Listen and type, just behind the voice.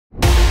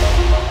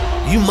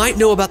You might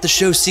know about the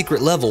show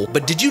Secret Level,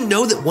 but did you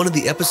know that one of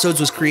the episodes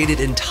was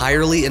created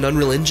entirely in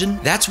Unreal Engine?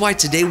 That's why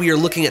today we are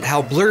looking at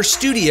how Blur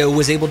Studio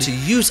was able to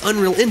use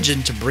Unreal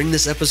Engine to bring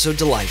this episode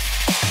to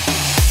life.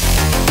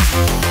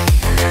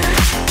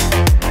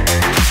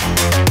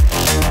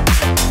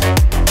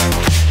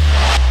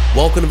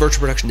 Welcome to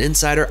Virtual Production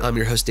Insider. I'm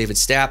your host, David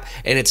Stapp,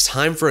 and it's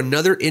time for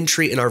another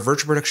entry in our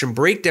Virtual Production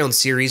Breakdown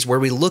series where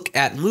we look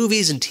at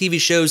movies and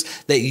TV shows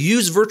that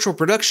use virtual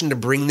production to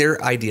bring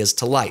their ideas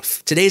to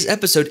life. Today's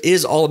episode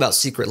is all about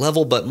Secret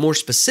Level, but more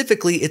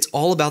specifically, it's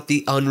all about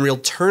the Unreal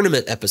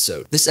Tournament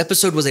episode. This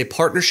episode was a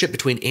partnership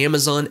between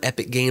Amazon,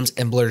 Epic Games,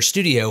 and Blur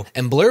Studio,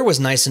 and Blur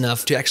was nice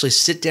enough to actually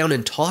sit down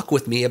and talk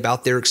with me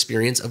about their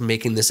experience of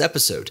making this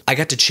episode. I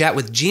got to chat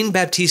with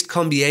Jean-Baptiste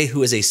Combier,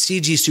 who is a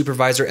CG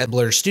supervisor at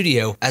Blur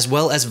Studio, as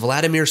well as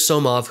Vladimir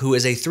Somov, who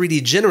is a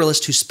 3D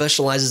generalist who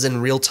specializes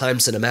in real-time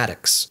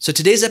cinematics. So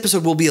today's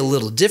episode will be a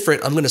little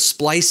different. I'm going to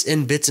splice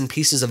in bits and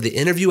pieces of the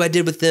interview I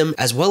did with them,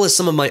 as well as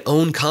some of my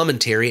own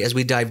commentary as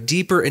we dive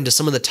deeper into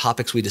some of the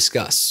topics we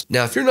discuss.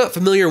 Now, if you're not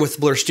familiar with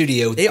Blur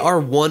Studio, they are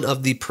one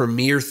of the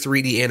premier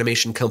 3D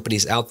animation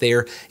companies out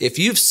there. If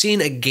you've seen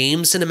a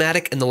game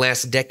cinematic in the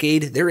last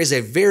decade, there is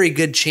a very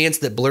good chance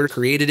that Blur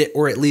created it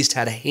or at least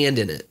had a hand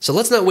in it. So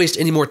let's not waste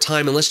any more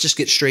time and let's just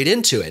get straight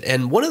into it.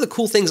 And one of the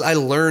cool things I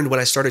learned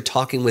when I started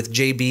talking with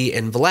JB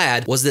and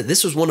Vlad was that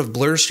this was one of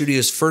Blur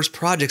Studio's first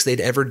projects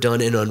they'd ever done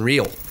in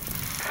Unreal.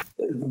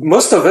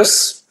 Most of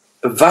us,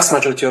 a vast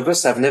majority of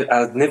us, have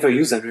never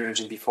used Unreal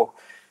Engine before.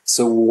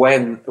 So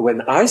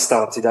when I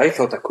started, I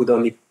thought I could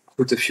only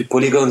put a few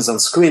polygons on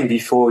screen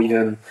before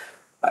even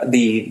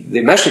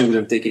the machine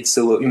wouldn't take it.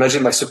 So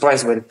imagine my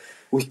surprise when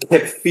we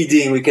kept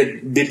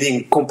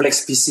building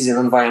complex pieces and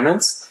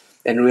environments,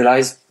 and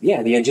realize,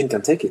 yeah, the engine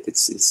can take it.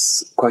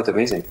 It's quite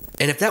amazing.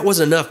 And if that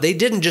wasn't enough, they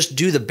didn't just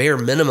do the bare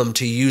minimum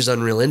to use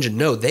Unreal Engine.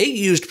 No, they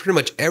used pretty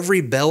much every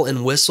bell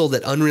and whistle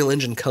that Unreal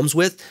Engine comes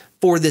with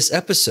for this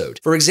episode.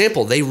 For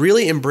example, they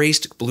really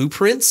embraced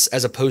blueprints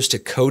as opposed to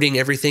coding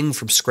everything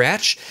from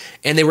scratch,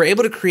 and they were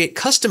able to create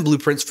custom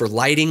blueprints for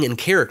lighting and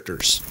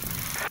characters.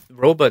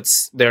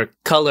 Robots, their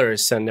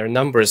colors and their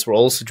numbers were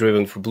also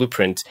driven for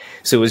blueprint,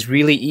 so it was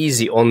really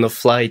easy on the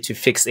fly to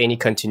fix any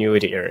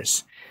continuity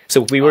errors.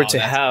 So if we were to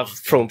have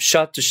from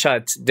shot to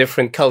shot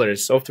different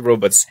colors of the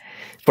robots,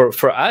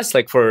 for us,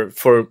 like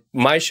for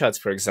my shots,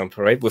 for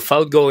example, right,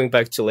 without going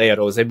back to layout,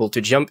 I was able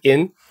to jump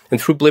in and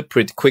through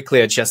blueprint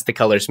quickly adjust the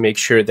colors, make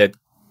sure that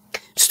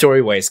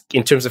story-wise,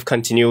 in terms of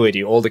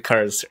continuity, all the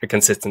colors are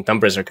consistent,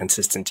 numbers are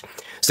consistent.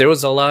 So there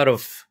was a lot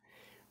of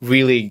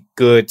really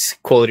good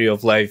quality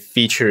of life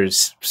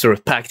features sort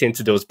of packed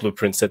into those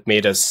blueprints that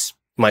made us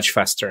much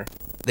faster.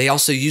 They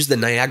also use the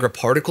Niagara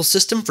particle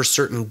system for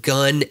certain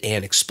gun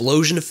and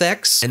explosion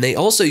effects, and they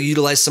also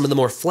utilize some of the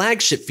more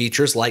flagship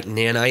features like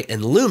Nanite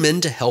and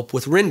Lumen to help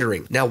with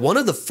rendering. Now, one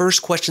of the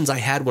first questions I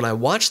had when I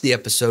watched the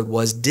episode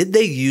was, did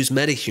they use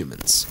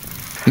metahumans?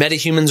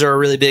 Metahumans are a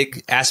really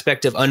big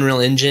aspect of Unreal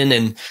Engine,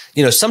 and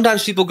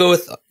sometimes people go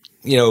with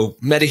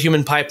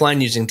metahuman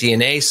pipeline using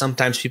DNA.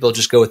 Sometimes people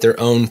just go with their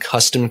own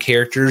custom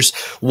characters.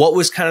 What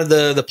was kind of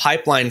the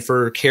pipeline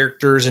for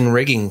characters and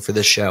rigging for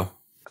this show?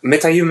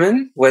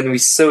 Metahuman, when we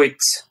saw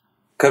it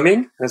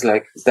coming, I was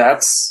like,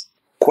 that's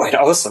quite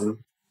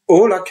awesome.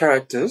 All our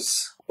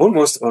characters,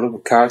 almost all of the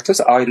characters,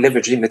 are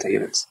leveraging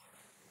metahumans.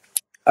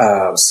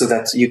 So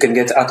that you can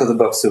get out of the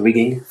box the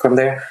rigging from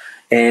there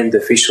and the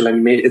facial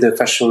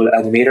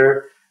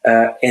animator.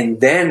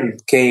 And then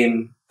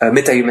came a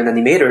metahuman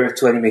animator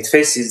to animate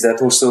faces.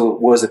 That also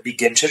was a big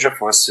game changer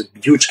for us, a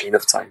huge gain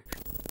of time.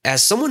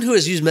 As someone who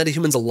has used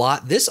metahumans a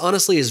lot, this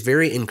honestly is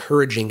very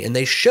encouraging, and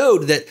they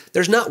showed that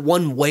there's not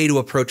one way to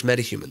approach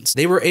metahumans.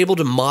 They were able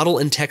to model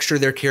and texture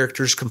their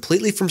characters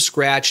completely from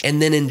scratch and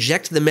then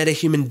inject the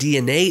metahuman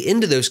DNA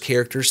into those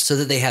characters so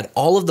that they had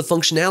all of the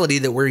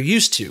functionality that we're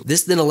used to.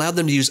 This then allowed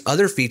them to use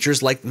other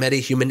features like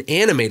metahuman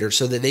animator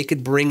so that they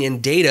could bring in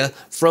data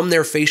from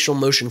their facial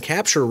motion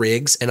capture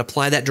rigs and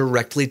apply that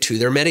directly to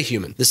their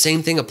metahuman. The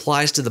same thing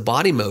applies to the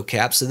body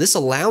mocap, so this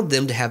allowed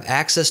them to have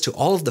access to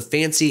all of the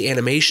fancy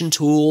animation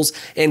tools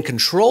and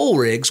control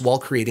rigs while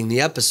creating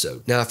the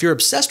episode. Now, if you're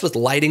obsessed with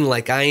lighting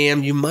like I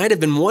am, you might have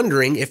been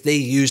wondering if they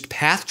used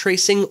path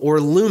tracing or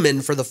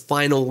Lumen for the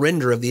final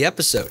render of the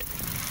episode.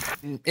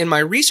 In my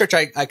research,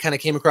 I kind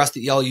of came across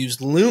that y'all used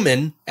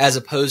Lumen as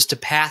opposed to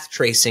path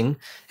tracing,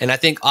 and I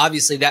think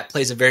obviously that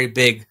plays a very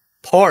big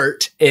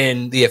part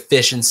in the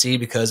efficiency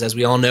because, as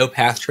we all know,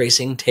 path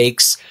tracing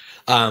takes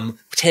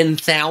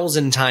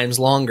 10,000 times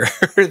longer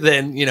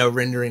than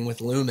rendering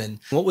with Lumen.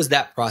 What was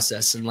that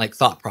process and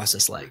thought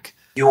process like?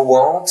 You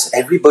want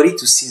everybody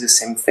to see the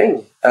same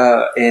thing,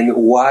 and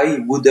why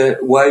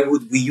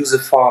would we use a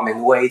farm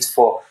and wait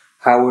for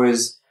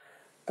hours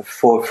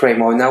for a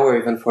frame or an hour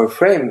even for a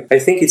frame? I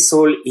think it's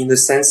all in the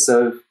sense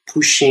of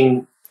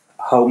pushing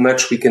how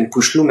much we can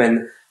push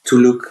Lumen to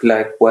look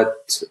like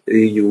what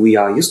we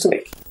are used to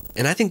make.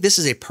 And I think this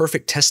is a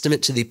perfect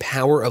testament to the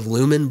power of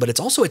Lumen, but it's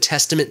also a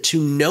testament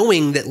to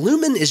knowing that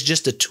Lumen is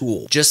just a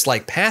tool, just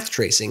like path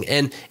tracing.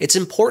 And it's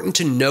important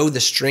to know the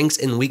strengths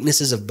and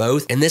weaknesses of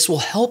both. And this will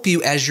help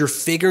you as you're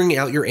figuring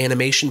out your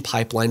animation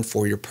pipeline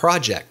for your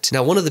project.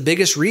 Now, one of the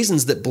biggest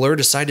reasons that Blur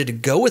decided to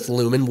go with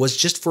Lumen was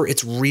just for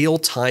its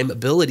real-time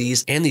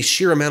abilities and the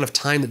sheer amount of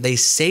time that they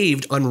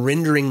saved on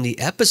rendering the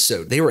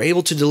episode. They were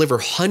able to deliver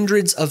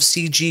hundreds of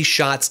CG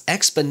shots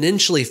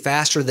exponentially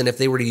faster than if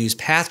they were to use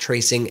path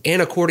tracing,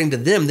 and according to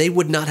them, they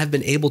would not have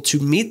been able to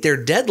meet their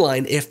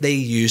deadline if they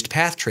used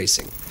path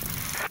tracing.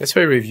 That's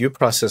why review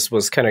process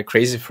was kind of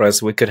crazy for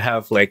us. We could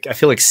have I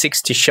feel like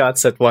 60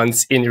 shots at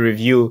once in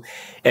review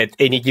at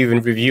any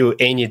given review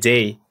any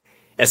day,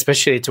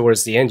 especially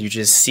towards the end. You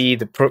just see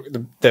the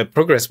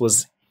progress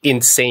was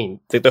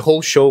insane. The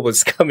whole show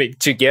was coming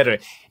together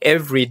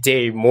every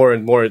day more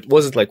and more. It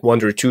wasn't like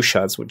 1 or 2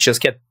 shots. We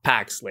just get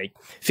packs like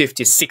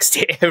 50,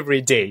 60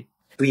 every day.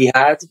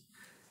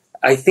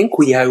 I think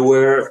we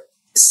were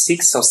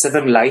 6 or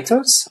 7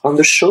 lighters on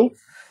the show,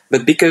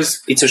 but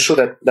because it's a show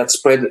that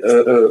spread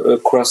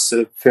across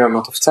a fair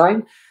amount of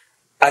time,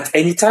 at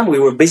any time we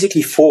were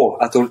basically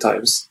 4 at all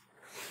times.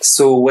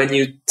 So when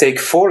you take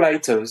 4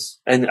 lighters,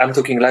 and I'm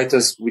talking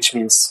lighters, which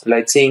means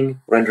lighting,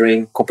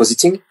 rendering,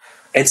 compositing,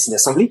 and scene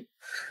assembly.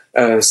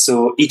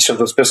 So each of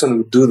those persons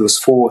would do those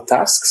 4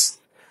 tasks,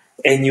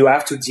 and you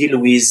have to deal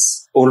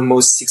with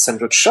almost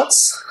 600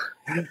 shots.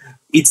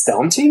 It's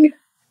daunting,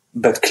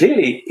 but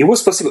clearly it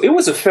was possible. It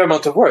was a fair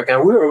amount of work,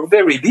 and we were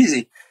very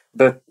busy.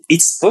 But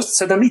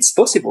suddenly it's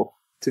possible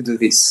to do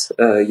this,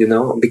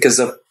 because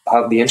of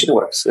how the engine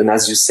works. And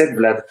as you said,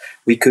 Vlad,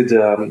 we could,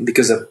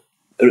 because of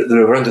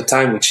the render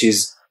time, which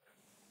is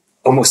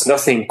almost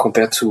nothing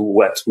compared to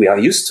what we are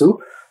used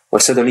to, well,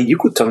 suddenly you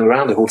could turn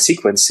around the whole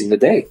sequence in a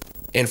day.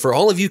 And for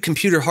all of you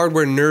computer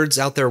hardware nerds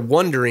out there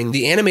wondering,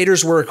 the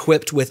animators were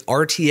equipped with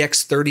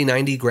RTX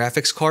 3090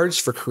 graphics cards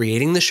for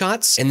creating the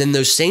shots, and then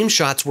those same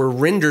shots were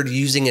rendered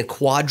using a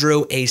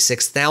Quadro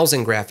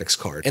A6000 graphics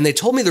card. And they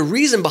told me the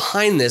reason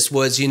behind this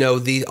was, the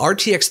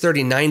RTX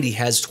 3090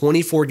 has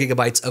 24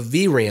 gigabytes of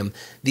VRAM,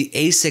 the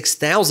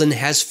A6000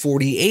 has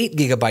 48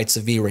 gigabytes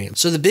of VRAM.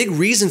 So the big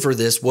reason for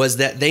this was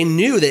that they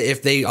knew that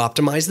if they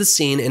optimized the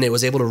scene and it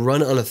was able to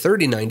run on a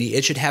 3090,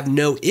 it should have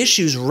no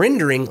issues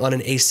rendering on an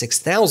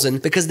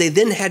A6000, because they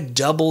then had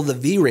double the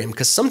VRAM.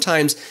 Because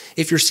sometimes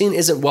if your scene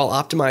isn't well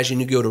optimized and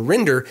you go to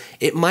render,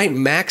 it might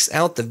max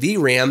out the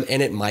VRAM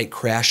and it might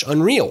crash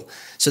Unreal.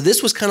 So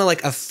this was kind of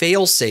like a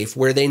fail-safe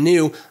where they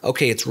knew,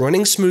 okay, it's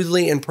running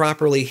smoothly and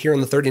properly here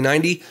on the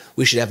 3090.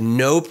 We should have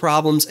no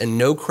problems and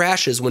no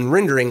crashes when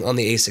rendering on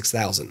the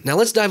A6000. Now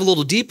let's dive a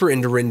little deeper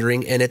into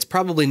rendering, and it's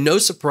probably no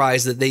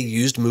surprise that they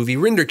used Movie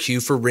Render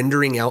Queue for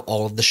rendering out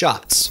all of the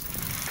shots.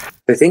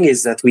 The thing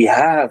is that we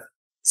have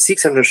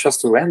 600 shots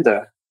to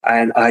render,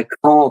 and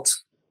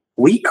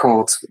we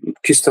can't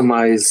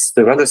customize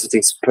the render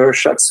settings per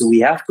shot. So we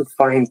have to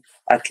find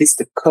at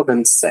least a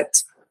common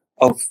set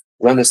of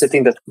render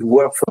setting that would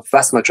work for the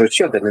vast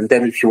majority of them. And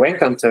then if you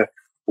encounter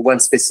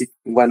one specific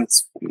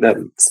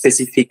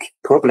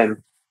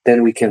problem,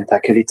 then we can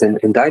tackle it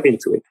and dive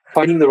into it.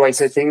 Finding the right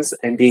settings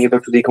and being able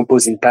to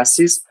decompose in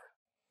passes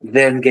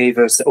then gave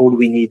us all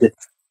we needed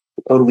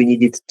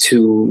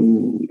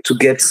to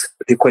get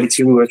the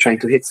quality we were trying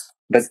to hit.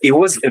 But it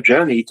was a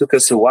journey. It took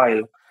us a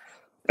while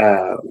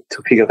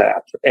to figure that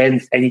out.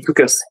 And it took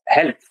us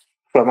help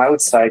from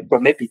outside,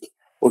 from Epic,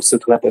 also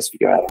to help us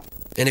figure out.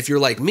 And if you're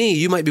like me,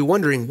 you might be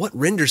wondering, what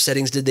render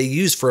settings did they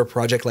use for a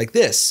project like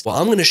this? Well,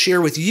 I'm going to share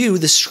with you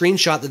the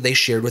screenshot that they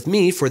shared with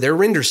me for their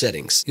render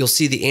settings. You'll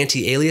see the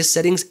anti-alias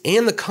settings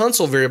and the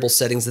console variable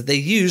settings that they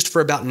used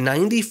for about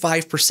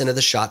 95% of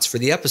the shots for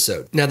the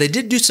episode. Now, they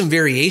did do some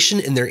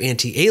variation in their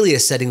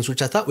anti-alias settings,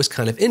 which I thought was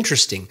kind of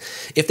interesting.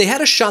 If they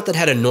had a shot that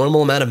had a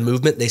normal amount of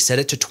movement, they set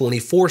it to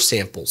 24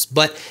 samples.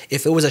 But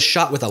if it was a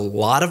shot with a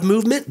lot of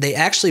movement, they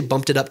actually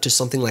bumped it up to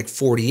something like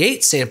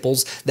 48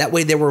 samples. That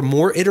way there were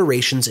more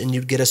iterations and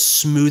you'd get a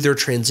smoother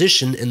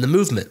transition in the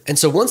movement. And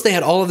so once they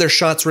had all of their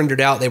shots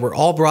rendered out, they were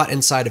all brought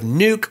inside of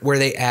Nuke, where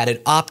they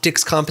added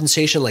optics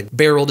compensation like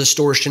barrel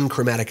distortion,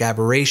 chromatic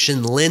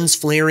aberration, lens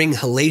flaring,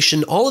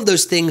 halation, all of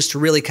those things to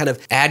really kind of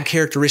add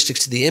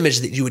characteristics to the image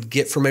that you would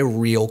get from a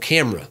real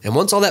camera. And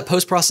once all that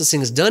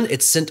post-processing is done,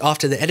 it's sent off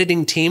to the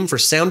editing team for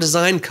sound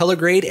design, color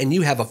grade, and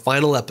you have a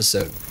final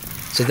episode.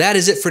 So that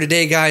is it for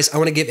today, guys. I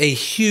want to give a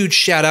huge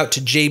shout out to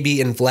JB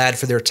and Vlad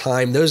for their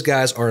time. Those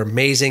guys are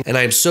amazing, and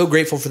I am so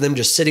grateful for them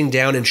just sitting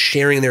down and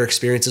sharing their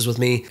experiences with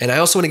me. And I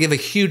also want to give a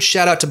huge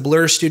shout out to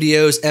Blur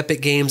Studios,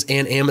 Epic Games,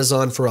 and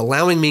Amazon for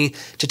allowing me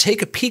to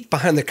take a peek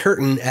behind the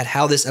curtain at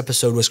how this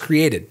episode was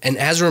created. And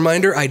as a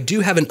reminder, I do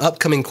have an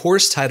upcoming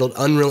course titled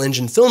Unreal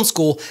Engine Film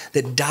School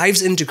that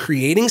dives into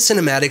creating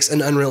cinematics in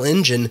Unreal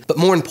Engine, but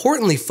more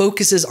importantly,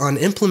 focuses on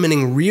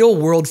implementing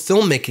real-world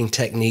filmmaking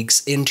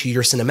techniques into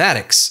your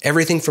cinematics. Every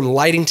everything from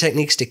lighting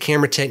techniques to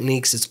camera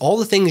techniques. It's all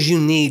the things you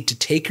need to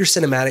take your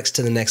cinematics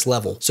to the next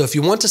level. So if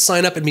you want to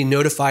sign up and be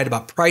notified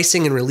about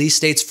pricing and release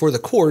dates for the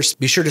course,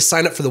 be sure to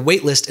sign up for the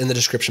waitlist in the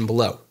description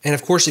below. And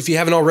of course, if you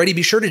haven't already,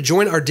 be sure to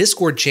join our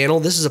Discord channel.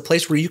 This is a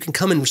place where you can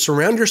come and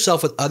surround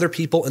yourself with other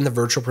people in the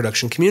virtual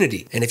production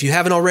community. And if you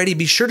haven't already,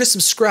 be sure to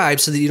subscribe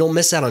so that you don't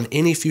miss out on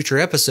any future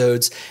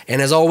episodes.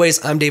 And as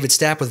always, I'm David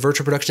Stapp with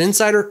Virtual Production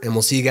Insider, and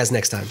we'll see you guys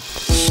next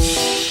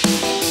time.